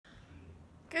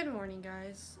Good morning,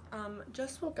 guys.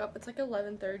 Just woke up. It's like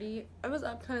 11:30. I was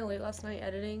up kind of late last night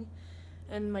editing,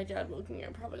 and my dad woke me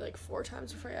up probably like 4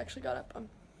 times before I actually got up.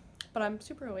 But I'm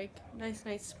super awake. Nice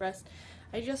rest.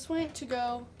 I just went to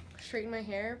go straighten my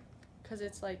hair because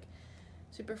it's like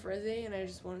super frizzy, and I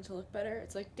just wanted to look better.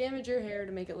 It's like damage your hair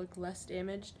to make it look less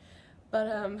damaged, but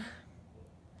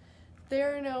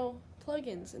there are no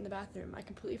plugins in the bathroom. I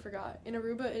completely forgot. In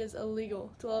Aruba, it is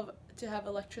illegal to have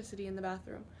electricity in the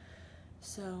bathroom.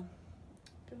 So, I'm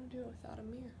gonna do it without a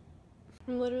mirror.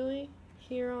 I'm literally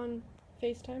here on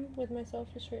FaceTime with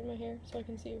myself to straighten my hair so I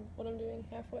can see what I'm doing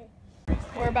halfway.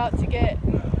 We're about to get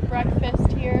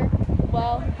breakfast here.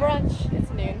 Well, brunch.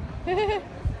 It's noon.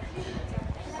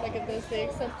 Look at this. They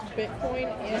accept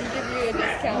Bitcoin and give you a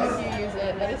discount if you use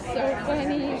it. That is so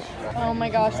funny. Oh my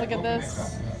gosh, look at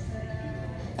this.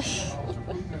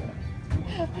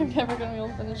 I'm never gonna be able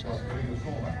to finish it.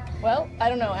 Well, I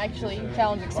don't know, actually,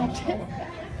 challenge accepted.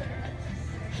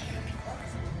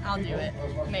 I'll do it,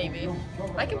 maybe.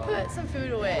 I can put some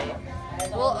food away.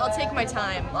 Well, I'll take my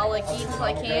time. I'll like eat until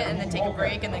I can't and then take a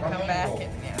break and then come back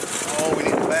and yeah. Oh, we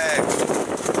need the bag.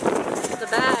 The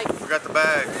bag? Forgot the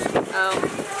bag. Oh.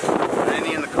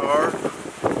 Any in the car?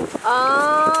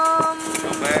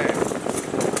 No bag.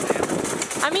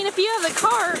 I mean, if you have the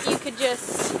car, you could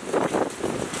just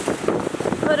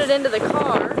put it into the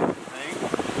car.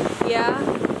 Yeah.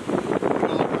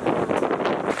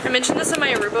 I mentioned this in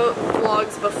my Aruba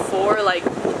vlogs before, like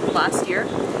last year,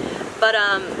 but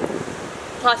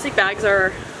plastic bags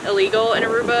are illegal in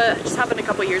Aruba. It just happened a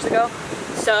couple years ago.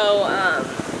 So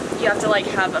you have to like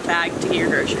have a bag to get your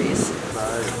groceries.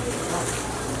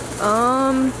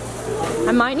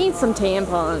 I might need some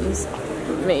tampons,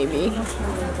 maybe.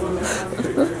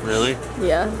 Really?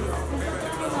 Yeah.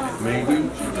 Maybe.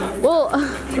 Well, I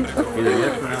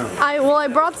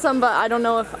brought some, but I don't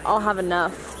know if I'll have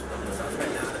enough.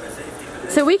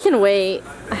 So we can wait.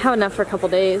 I have enough for a couple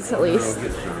days at least.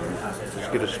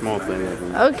 Just get a small thing.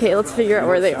 Okay, let's figure out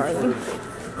where they are then.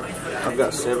 I've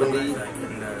got 70,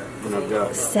 and I've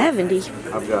got 70.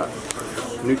 I've got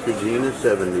Neutrogena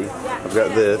 70. I've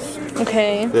got this.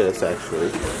 Okay. This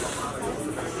actually,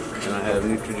 and I have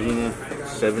Neutrogena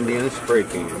 70 in a spray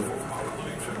can.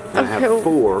 And I have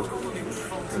 4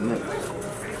 in this.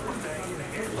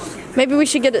 Maybe we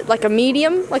should get it like a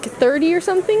medium, like a 30 or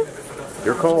something?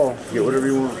 Your call. Get whatever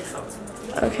you want.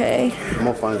 Okay. I'm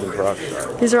gonna find some products.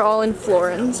 These are all in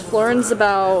florins. Florins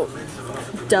about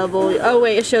double. Oh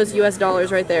wait, it shows US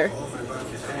dollars right there.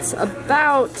 It's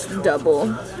about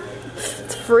double.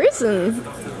 It's freezing.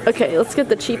 Okay, let's get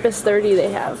the cheapest 30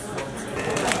 they have.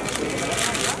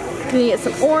 Gonna get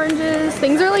some oranges.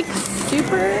 Things are like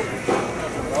super.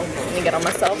 Let me get on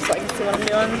myself so I can see what I'm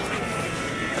doing.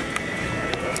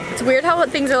 It's weird how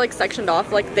things are like sectioned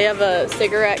off. Like they have a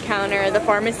cigarette counter, the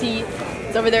pharmacy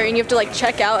is over there, and you have to like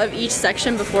check out of each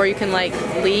section before you can like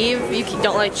leave. You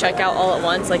don't like check out all at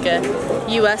once like a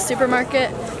US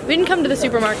supermarket. We didn't come to the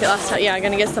supermarket last time. Yeah, I'm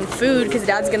gonna get some food because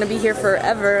Dad's gonna be here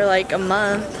forever, like a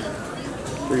month.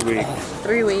 3 weeks.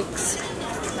 3 weeks.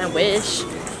 I wish.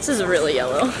 This is really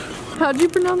yellow. How'd you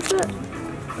pronounce it?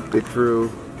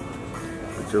 Bitrue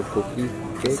porque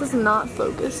cake. This is not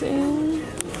focusing.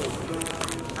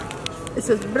 It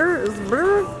says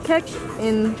kek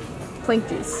in plank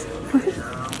juice.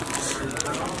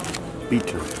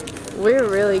 Bitrue. We're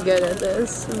really good at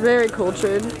this. Very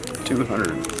cultured.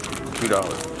 $202.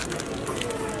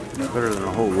 Better than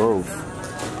a whole loaf.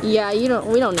 Yeah, we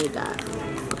don't need that.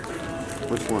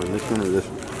 Which one? This one or this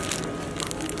one?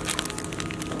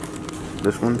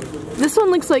 This one? This one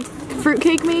looks like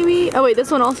fruitcake maybe? Oh wait,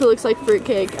 this one also looks like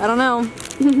fruitcake. I don't know.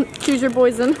 Choose your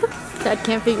poison. Dad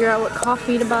can't figure out what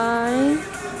coffee to buy.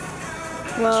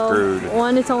 Well, Screwed.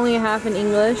 1, it's only a half in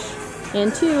English,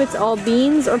 and 2, it's all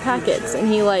beans or packets, and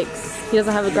he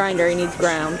doesn't have a grinder, he needs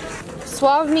ground.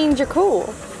 Suave means you're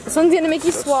cool. This one's gonna make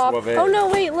you suave. Oh no,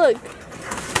 wait, look.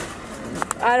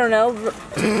 I don't know.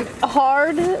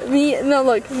 Hard. No,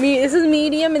 look. This is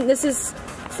medium, and this is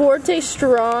forte,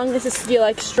 strong. This is, do you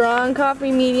like strong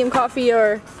coffee, medium coffee,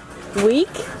 or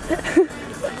weak?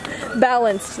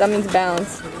 Balanced. That means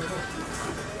balanced.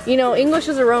 You know, English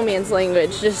is a romance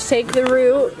language. Just take the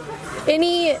root.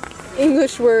 Any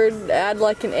English word, add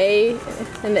like an A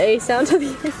sound to the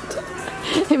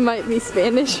end. It might be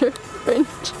Spanish or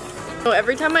French. So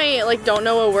every time I like don't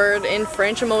know a word in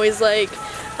French, I'm always like,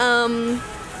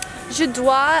 je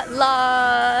dois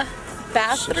la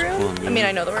bathroom. I mean,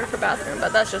 I know the word for bathroom,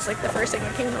 but that's just like the first thing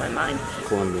that came to my mind.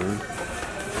 Colombian.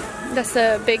 That's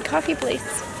a big coffee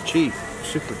place. Cheap.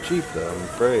 Super cheap though, I'm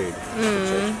afraid.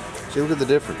 See, look at the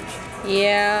difference.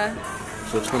 Yeah.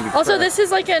 so it's gonna be Also, crap. this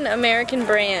is like an American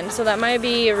brand, so that might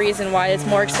be a reason why it's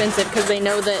more expensive, because they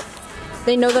know that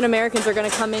Americans are gonna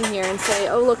come in here and say,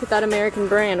 "Oh, look at that American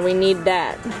brand. We need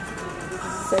that."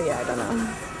 So yeah, I don't know.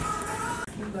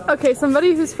 Okay,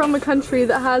 somebody who's from a country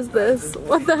that has this.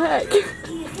 What the heck?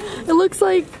 It looks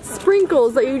like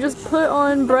sprinkles that you just put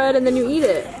on bread and then you eat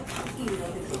it.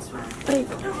 Like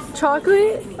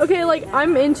chocolate? Okay, like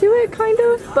I'm into it kind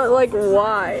of, but like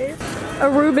why? A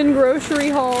Reuben grocery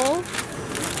haul.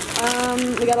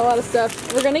 We got a lot of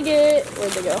stuff. We're gonna get,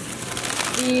 where'd they go?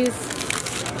 These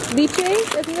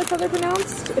waychaytay, I think that's how they're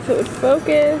pronounced. If it would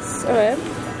focus. Okay.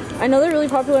 I know they're really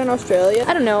popular in Australia.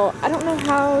 I don't know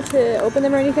how to open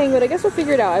them or anything, but I guess we'll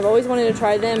figure it out. I've always wanted to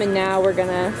try them, and now we're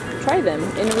gonna try them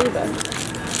in Aruba.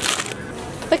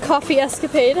 The coffee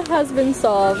escapade has been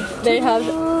solved. They have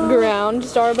ground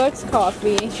Starbucks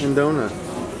coffee. And donuts.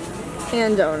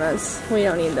 And donuts. We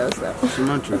don't need those though. Some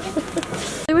munchers.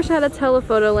 I wish I had a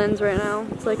telephoto lens right now.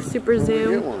 It's like super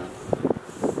zoom. Get one.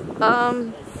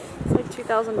 It's like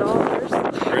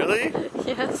 $2,000. Really?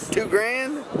 Yes.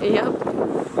 $2,000? Yep.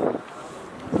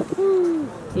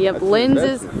 Yep,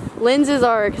 lenses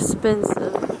are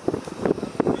expensive.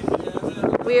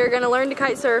 We are gonna learn to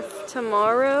kite surf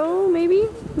tomorrow, maybe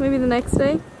the next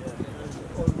day.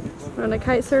 We're gonna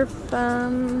kite surf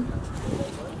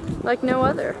like no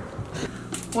other.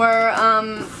 We're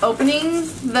opening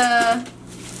the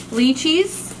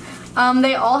lychees.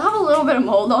 They all have a little bit of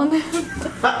mold on them.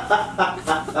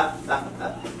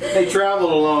 They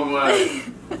traveled a long way.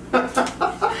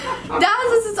 Dad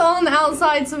says it's all on the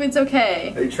outside, so it's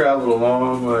okay. They traveled a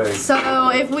long way. So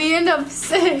if we end up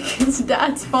sick, it's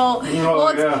Dad's fault. Oh, well,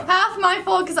 it's yeah. half my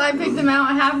fault because I picked them out,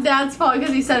 and half Dad's fault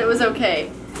because he said it was okay.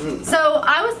 So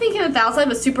I was thinking that the outside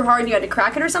was super hard and you had to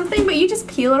crack it or something, but you just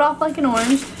peel it off like an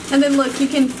orange, and then look, you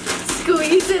can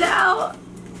squeeze it out.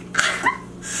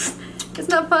 Isn't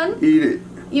that fun? Eat it.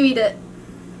 You eat it.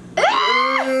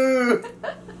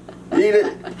 Eat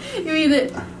it. You eat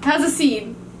it. It has a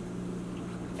seed.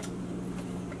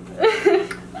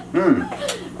 Mmm.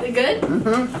 Is it good?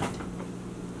 Mm-hmm.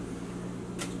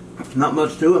 Not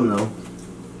much to them though.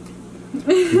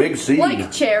 Big seed.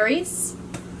 Like cherries.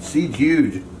 Seed's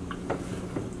huge.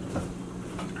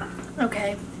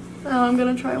 Okay. Oh, I'm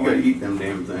gonna try You gotta one. eat them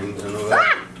damn things. I know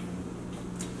that.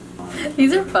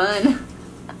 These are fun.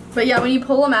 But yeah, when you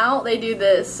pull them out, they do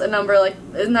this. A number like,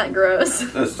 isn't that gross?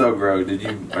 That's so gross.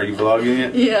 Are you vlogging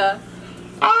it? Yeah.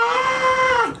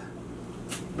 Ah!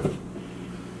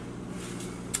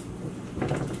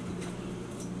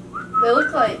 They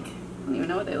look like, I don't even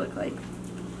know what they look like.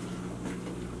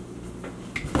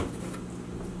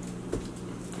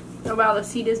 Oh wow, the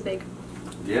seed is big.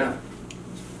 Yeah.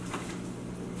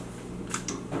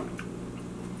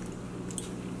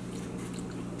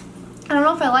 I don't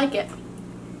know if I like it.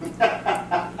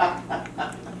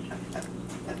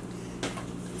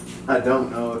 I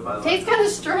don't know if I like Tastes kind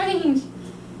of strange.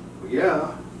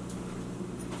 Yeah.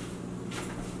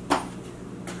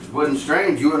 If it wasn't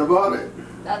strange, you wouldn't have bought it.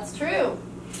 That's true.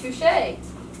 Touché.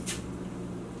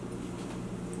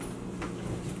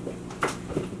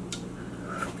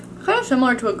 Kind of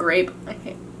similar to a grape. I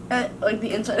think, like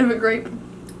the inside of a grape.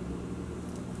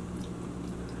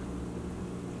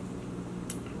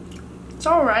 It's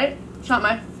alright. It's not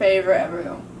my favorite ever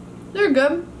though. They're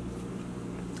good.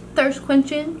 Thirst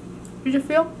quenching. Did you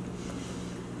feel?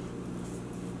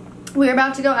 We're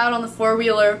about to go out on the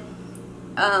four-wheeler,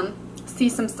 see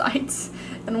some sights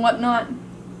and whatnot.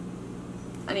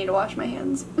 I need to wash my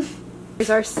hands. Here's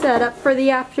our setup for the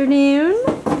afternoon.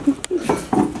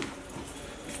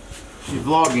 She's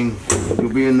vlogging.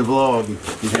 You'll be in the vlog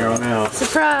from here on out.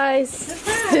 Surprise!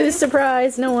 Surprise. Who's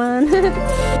surprised? No one.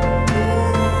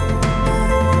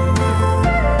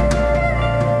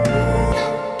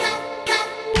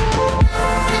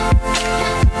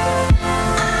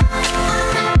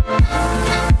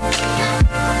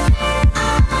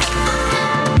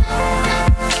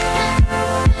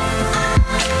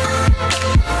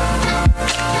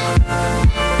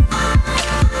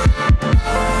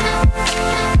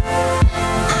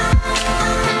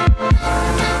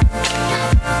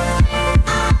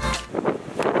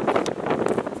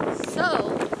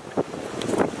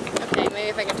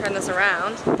 Turn this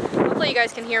around. Hopefully you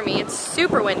guys can hear me. It's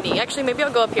super windy. Actually, maybe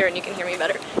I'll go up here and you can hear me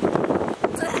better.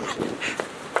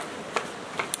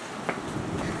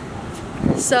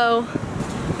 So,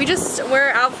 we're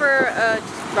out for a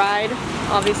ride.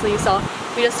 Obviously you saw.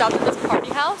 We just stopped at this party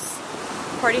house.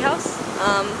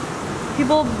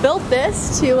 People built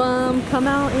this to come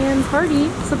out and party.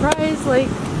 Surprise, like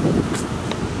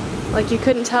you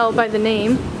couldn't tell by the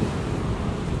name.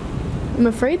 I'm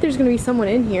afraid there's gonna be someone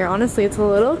in here. Honestly, it's a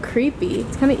little creepy.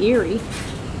 It's kind of eerie.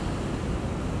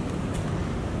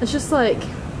 It's just like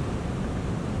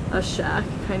a shack,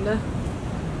 kinda.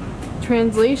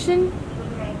 Translation?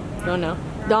 Don't know.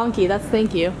 Donkey, that's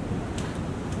thank you.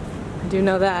 I do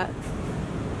know that.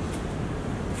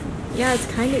 Yeah, it's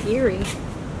kind of eerie.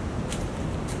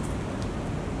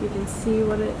 You can see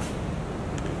what it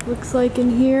looks like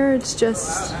in here. It's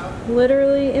just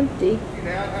literally empty.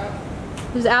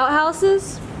 There's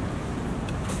outhouses?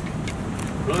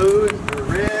 Blue,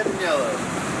 red, and yellow.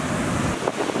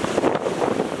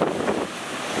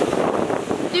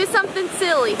 Do something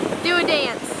silly. Do a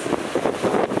dance.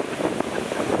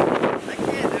 I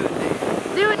can't do a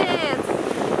dance. Do a dance.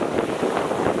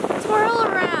 Twirl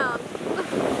around.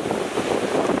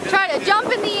 Try to jump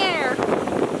in the air.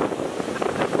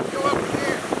 Go up in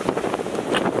there.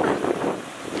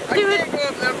 I Do can't it. go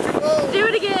up there, I'm too old. Do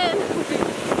it again.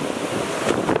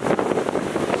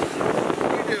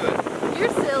 You do it.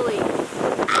 You're silly.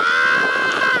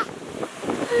 Ah!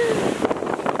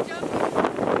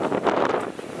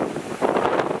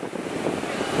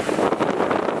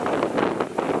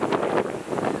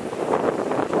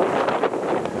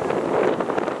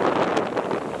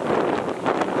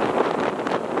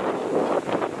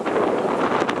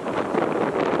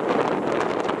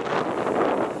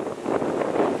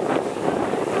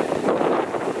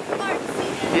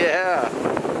 Yeah.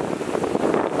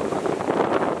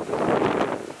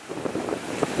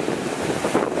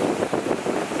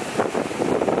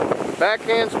 Back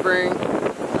handspring. No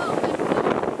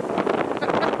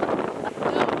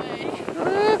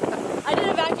way. I did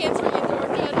a backhand swing and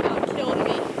Dorothy had about killed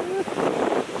me.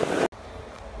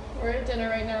 We're at dinner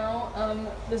right now.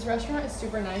 This restaurant is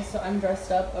super nice, so I'm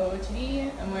dressed up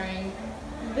OOTD. I'm wearing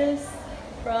this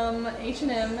from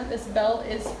H&M. This belt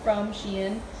is from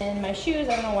Shein. And my shoes,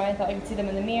 I don't know why I thought I could see them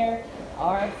in the mirror,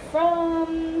 are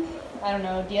from, I don't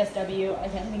know, DSW. I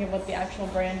can't think of what the actual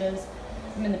brand is.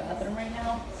 I'm in the bathroom right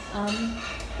now.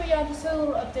 But yeah, just a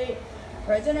little update.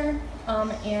 We're at dinner,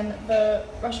 and the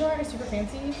restaurant is super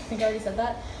fancy. I think I already said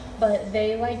that. But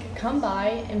they like come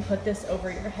by and put this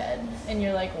over your head, and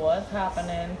you're like, what's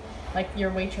happening? Like your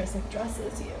waitress like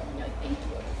dresses you, and you're like, thank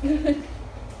you.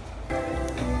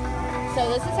 So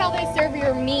this is how they serve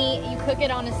your meat. You cook it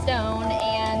on a stone,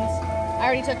 and I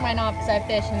already took mine off because I have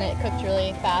fish and it cooked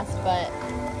really fast, but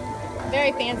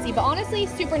very fancy. But honestly,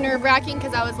 super nerve-wracking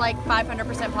because I was like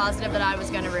 500% positive that I was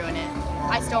going to ruin it.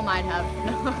 I still might have,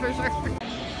 no, for sure.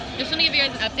 Just want to give you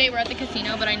guys an update. We're at the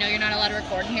casino, but I know you're not allowed to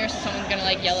record in here, so someone's going to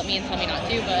like yell at me and tell me not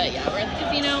to. But yeah, we're at the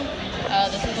casino.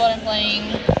 This is what I'm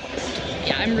playing.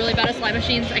 Yeah, I'm really bad at slot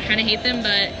machines. I kind of hate them,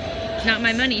 but it's not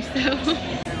my money, so.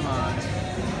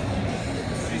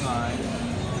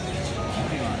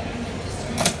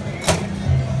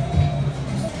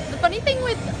 The funny thing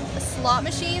with slot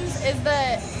machines is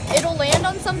that it'll land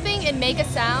on something and make a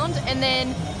sound, and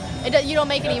then you don't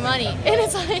make any money. And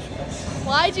it's like,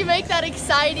 why'd you make that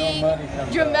exciting,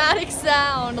 dramatic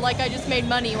sound like I just made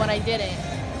money when I didn't?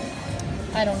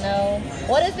 I don't know.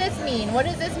 What does this mean? What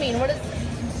does this mean?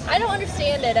 I don't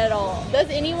understand it at all. Does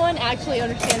anyone actually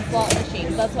understand slot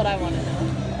machines? That's what I want to know.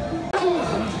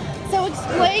 So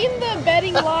explain the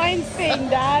betting lines thing,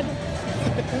 Dad.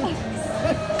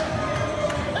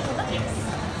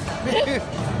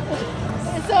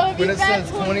 So if When you it bet says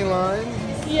 20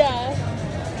 lines, yeah.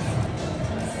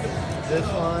 this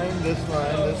line, this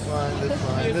line, this line,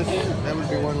 this line, that would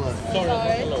be one line.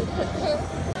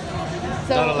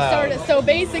 Sorry. So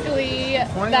basically,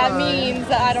 that means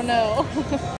that I don't know.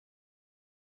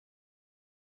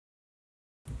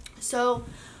 So,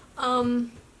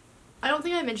 I don't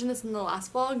think I mentioned this in the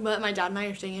last vlog, but my dad and I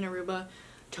are staying in Aruba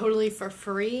totally for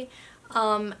free.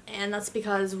 And that's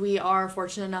because we are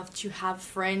fortunate enough to have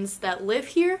friends that live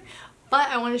here. But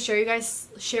I want to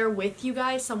share with you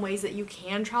guys some ways that you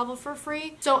can travel for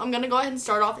free. So I'm going to go ahead and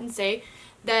start off and say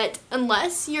that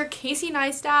unless you're Casey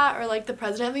Neistat or like the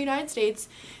President of the United States,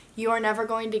 you are never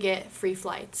going to get free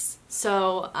flights.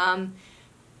 So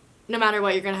no matter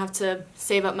what, you're going to have to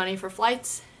save up money for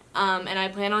flights. And I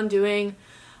plan on doing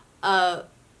a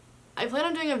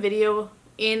video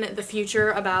in the future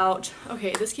about,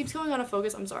 okay, this keeps going out of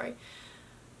focus, I'm sorry.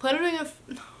 Plan on doing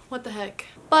what the heck?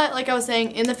 But like I was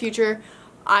saying, in the future,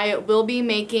 I will be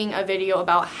making a video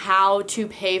about how to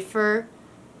pay for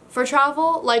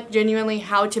travel, like genuinely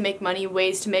how to make money,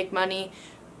 ways to make money,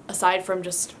 aside from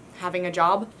just having a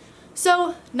job.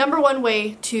 So, number one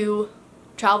way to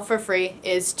travel for free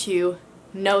is to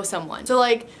know someone. So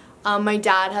like, my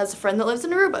dad has a friend that lives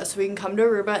in Aruba, so we can come to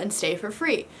Aruba and stay for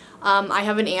free. I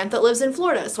have an aunt that lives in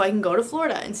Florida, so I can go to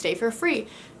Florida and stay for free.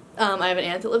 I have an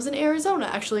aunt that lives in Arizona,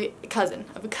 actually a cousin.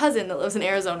 I have a cousin that lives in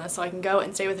Arizona, so I can go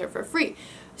and stay with her for free.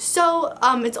 So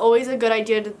it's always a good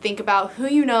idea to think about who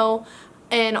you know,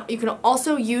 and you can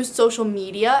also use social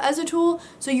media as a tool.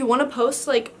 So you want to post,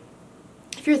 like,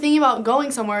 if you're thinking about going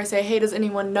somewhere, say, hey, does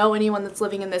anyone know anyone that's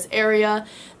living in this area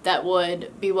that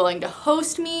would be willing to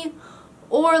host me?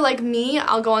 Or like me,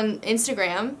 I'll go on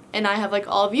Instagram and I have like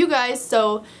all of you guys,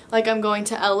 so like I'm going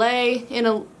to LA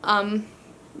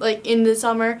in the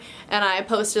summer, and I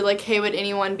posted like, hey, would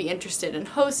anyone be interested in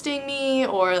hosting me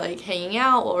or like hanging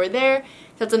out while we're there?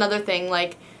 That's another thing,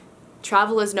 like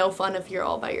travel is no fun if you're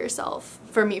all by yourself.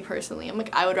 For me personally, I'm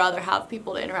like, I would rather have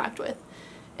people to interact with.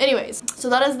 Anyways, so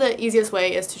that is the easiest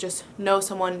way, is to just know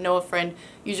someone, know a friend,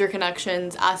 use your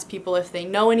connections, ask people if they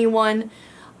know anyone.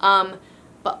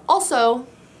 But also,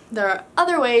 there are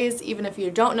other ways, even if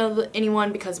you don't know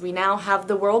anyone, because we now have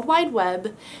the World Wide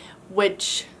Web,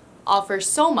 which offers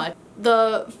so much.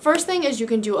 The first thing is you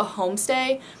can do a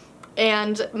homestay,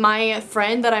 and my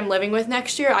friend that I'm living with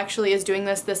next year actually is doing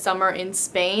this summer in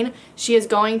Spain. She is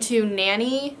going to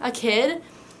nanny a kid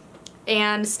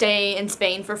and stay in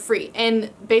Spain for free.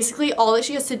 And basically all that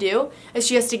she has to do is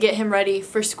she has to get him ready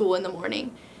for school in the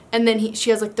morning. And then she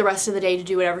has like the rest of the day to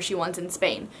do whatever she wants in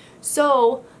Spain.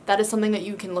 So that is something that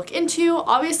you can look into.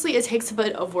 Obviously it takes a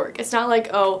bit of work. It's not like,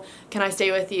 oh, can I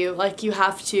stay with you? Like you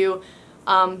have to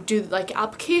do like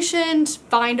applications,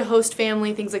 find a host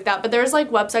family, things like that. But there's like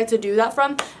websites to do that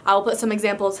from. I'll put some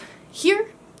examples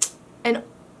here. And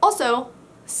also,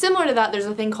 similar to that, there's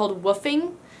a thing called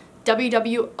woofing.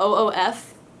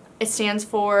 WWOOF. It stands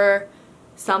for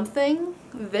something,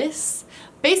 this.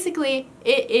 Basically,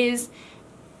 it's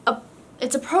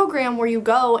a program where you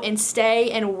go and stay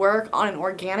and work on an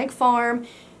organic farm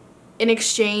in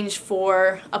exchange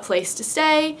for a place to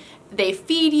stay. They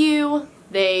feed you,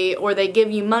 or they give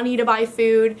you money to buy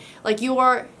food. Like, you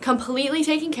are completely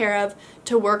taken care of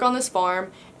to work on this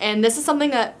farm. And this is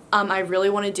something that I really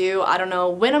want to do. I don't know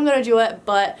when I'm going to do it,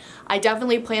 but I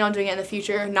definitely plan on doing it in the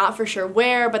future. Not for sure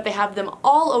where, but they have them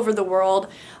all over the world,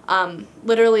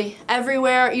 literally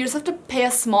everywhere. You just have to pay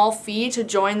a small fee to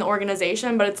join the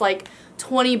organization, but it's like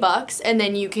 20 bucks, and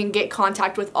then you can get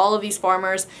contact with all of these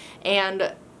farmers.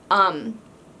 And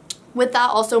with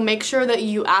that, also make sure that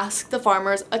you ask the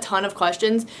farmers a ton of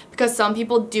questions, because some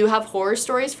people do have horror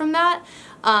stories from that.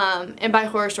 And by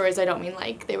horror stories, I don't mean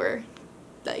like they were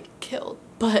like killed,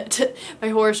 but by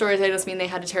horror stories I just mean they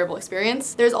had a terrible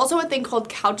experience. There's also a thing called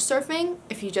couch surfing.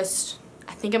 If you just,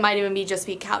 I think it might even be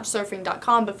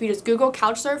couchsurfing.com, but if you just Google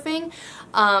couch surfing,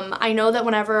 I know that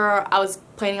whenever I was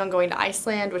planning on going to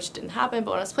Iceland, which didn't happen, but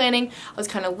when I was planning, I was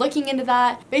kind of looking into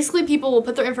that. Basically, people will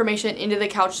put their information into the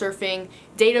couch surfing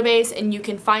database, and you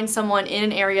can find someone in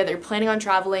an area that you're planning on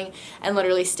traveling and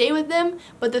literally stay with them.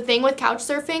 But the thing with couch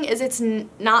surfing is it's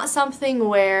not something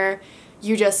where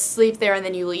you just sleep there and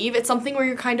then you leave. It's something where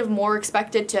you're kind of more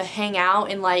expected to hang out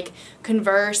and like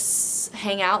converse,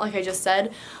 hang out like I just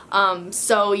said.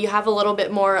 So you have a little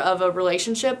bit more of a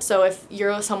relationship. So if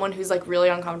you're someone who's like really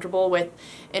uncomfortable with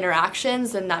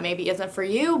interactions, then that maybe isn't for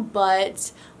you,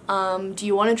 but do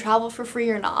you want to travel for free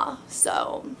or not?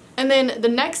 So, and then the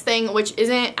next thing, which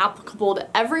isn't applicable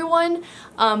to everyone,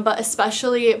 but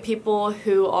especially people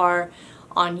who are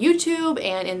on YouTube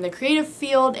and in the creative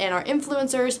field and are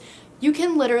influencers, you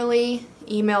can literally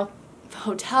email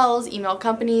hotels, email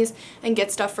companies, and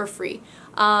get stuff for free.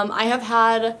 I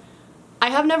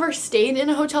have never stayed in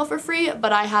a hotel for free,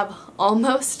 but I have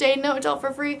almost stayed in a hotel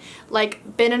for free.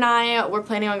 Like, Ben and I were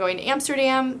planning on going to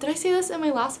Amsterdam. Did I say this in my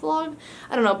last vlog?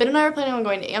 I don't know. Ben and I were planning on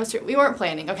going to Amsterdam. We weren't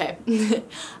planning, okay.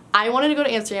 I wanted to go to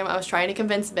Amsterdam. I was trying to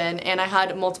convince Ben, and I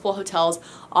had multiple hotels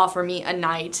offer me a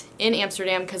night in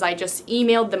Amsterdam because I just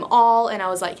emailed them all, and I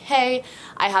was like, hey,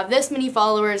 I have this many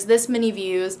followers, this many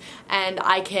views, and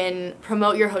I can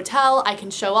promote your hotel, I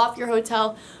can show off your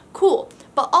hotel. Cool.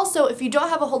 But also, if you don't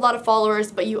have a whole lot of followers,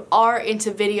 but you are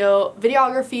into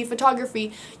videography,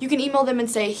 photography, you can email them and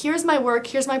say, here's my work,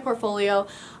 here's my portfolio.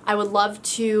 I would love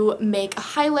to make a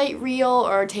highlight reel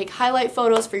or take highlight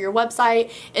photos for your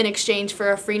website in exchange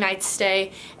for a free night's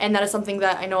stay. And that is something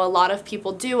that I know a lot of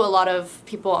people do, a lot of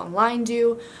people online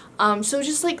do. So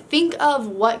just like think of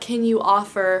what can you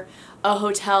offer a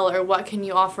hotel, or what can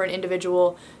you offer an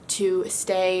individual to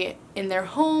stay in their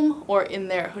home or in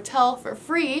their hotel for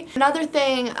free. Another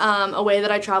thing, a way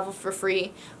that I travel for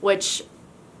free, which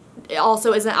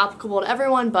also isn't applicable to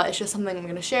everyone, but it's just something I'm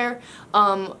going to share.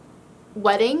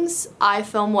 Weddings. I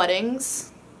film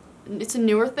weddings. It's a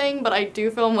newer thing, but I do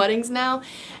film weddings now.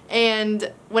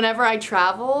 And whenever I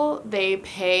travel, they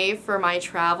pay for my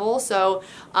travel. So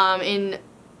in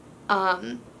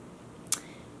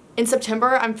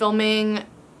September, I'm filming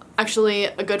actually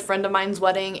a good friend of mine's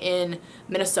wedding in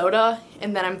Minnesota,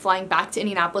 and then I'm flying back to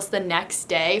Indianapolis the next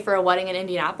day for a wedding in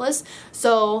Indianapolis.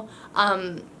 So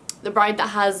the bride that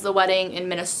has the wedding in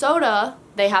Minnesota,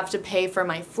 they have to pay for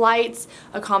my flights,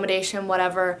 accommodation,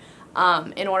 whatever,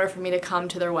 in order for me to come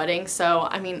to their wedding. So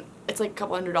I mean, it's like a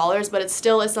couple $100s, but it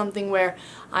still is something where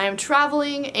I am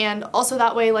traveling. And also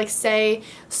that way, like, say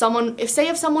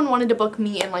if someone wanted to book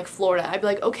me in like Florida, I'd be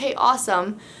like, okay,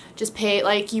 awesome, just pay,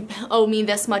 like, you owe me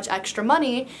this much extra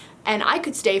money, and I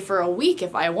could stay for a week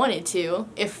if I wanted to,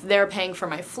 if they're paying for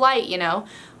my flight, you know,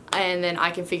 and then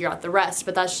I can figure out the rest.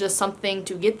 But that's just something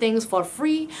to get things for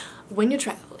free when you're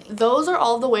traveling. Those are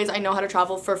all the ways I know how to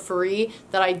travel for free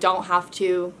that I don't have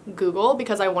to Google,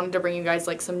 because I wanted to bring you guys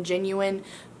like some genuine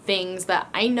things that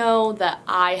I know, that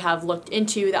I have looked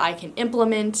into, that I can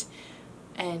implement.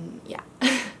 And yeah.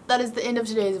 That is the end of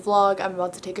today's vlog. I'm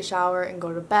about to take a shower and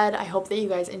go to bed. I hope that you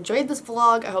guys enjoyed this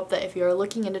vlog. I hope that if you're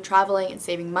looking into traveling and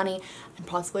saving money and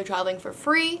possibly traveling for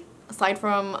free, aside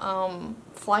from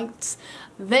flights,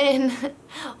 then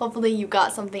hopefully you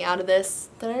got something out of this.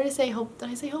 Did I already say hope? Did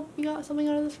I say hope you got something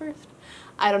out of this first?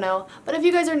 I don't know. But if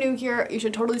you guys are new here, you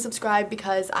should totally subscribe,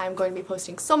 because I'm going to be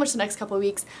posting so much the next couple of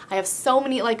weeks. I have so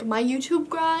many, like, my YouTube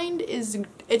grind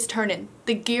it's turning.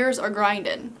 The gears are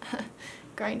grinding.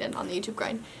 Grinding on the YouTube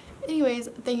grind. Anyways,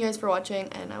 thank you guys for watching,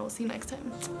 and I will see you next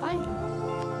time. Bye!